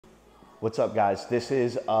What's up, guys? This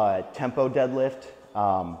is a tempo deadlift.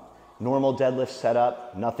 Normal deadlift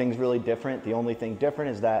setup, nothing's really different. The only thing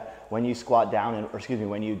different is that when you squat down,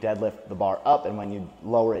 when you deadlift the bar up and when you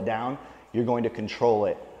lower it down, you're going to control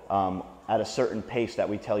it at a certain pace that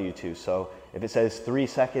we tell you to. So if it says 3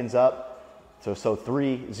 seconds up, so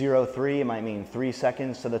 3-0-3, it might mean 3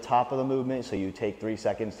 seconds to the top of the movement. So you take 3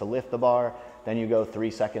 seconds to lift the bar, then you go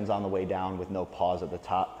 3 seconds on the way down with no pause at the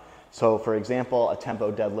top. So for example, a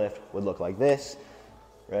tempo deadlift would look like this.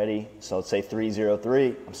 Ready? So let's say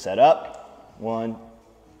 3-0-3. I'm set up. 1,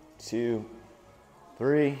 2,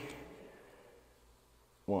 3.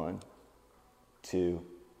 1, 2,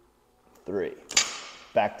 3.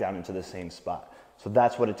 Back down into the same spot. So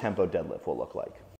that's what a tempo deadlift will look like.